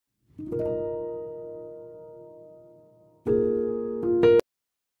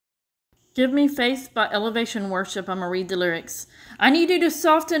Give Me Faith by Elevation Worship. I'm going to read the lyrics. I need you to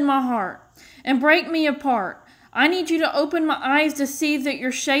soften my heart and break me apart. I need you to open my eyes to see that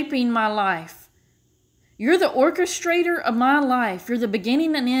you're shaping my life. You're the orchestrator of my life. You're the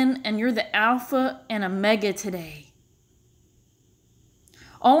beginning and end, and you're the Alpha and Omega today.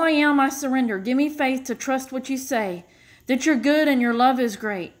 All I am, I surrender. Give me faith to trust what you say, that you're good and your love is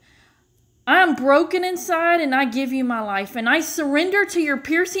great. I am broken inside and I give you my life, and I surrender to your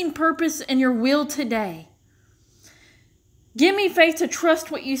piercing purpose and your will today. Give me faith to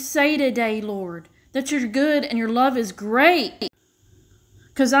trust what you say today, Lord, that you're good and your love is great.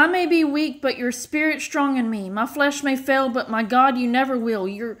 Because I may be weak, but your spirit strong in me. My flesh may fail, but my God, you never will.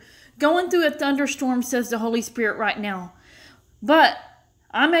 You're going through a thunderstorm, says the Holy Spirit right now. But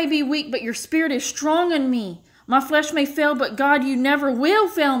I may be weak, but your spirit is strong in me. My flesh may fail, but God, you never will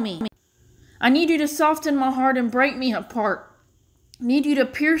fail me. I need you to soften my heart and break me apart. I need you to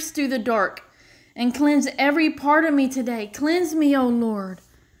pierce through the dark and cleanse every part of me today. Cleanse me, O Lord.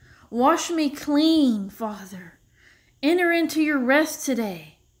 Wash me clean, Father. Enter into your rest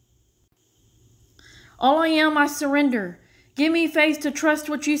today. All I am, I surrender. Give me faith to trust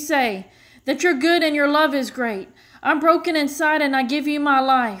what you say, that you're good and your love is great. I'm broken inside and I give you my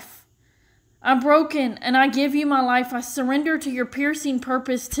life. I'm broken and I give you my life. I surrender to your piercing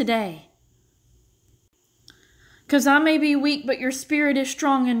purpose today. Because I may be weak, but your spirit is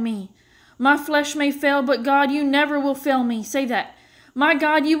strong in me. My flesh may fail, but God, you never will fail me. Say that. My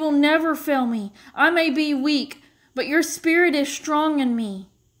God, you will never fail me. I may be weak, but your spirit is strong in me.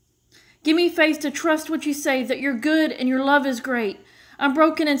 Give me faith to trust what you say, that you're good and your love is great. I'm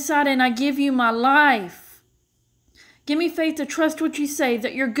broken inside and I give you my life. Give me faith to trust what you say,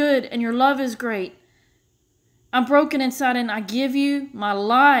 that you're good and your love is great. I'm broken inside and I give you my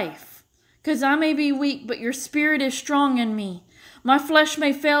life. Because I may be weak, but your spirit is strong in me. My flesh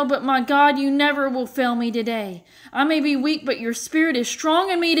may fail, but my God, you never will fail me today. I may be weak, but your spirit is strong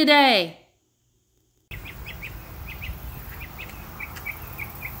in me today.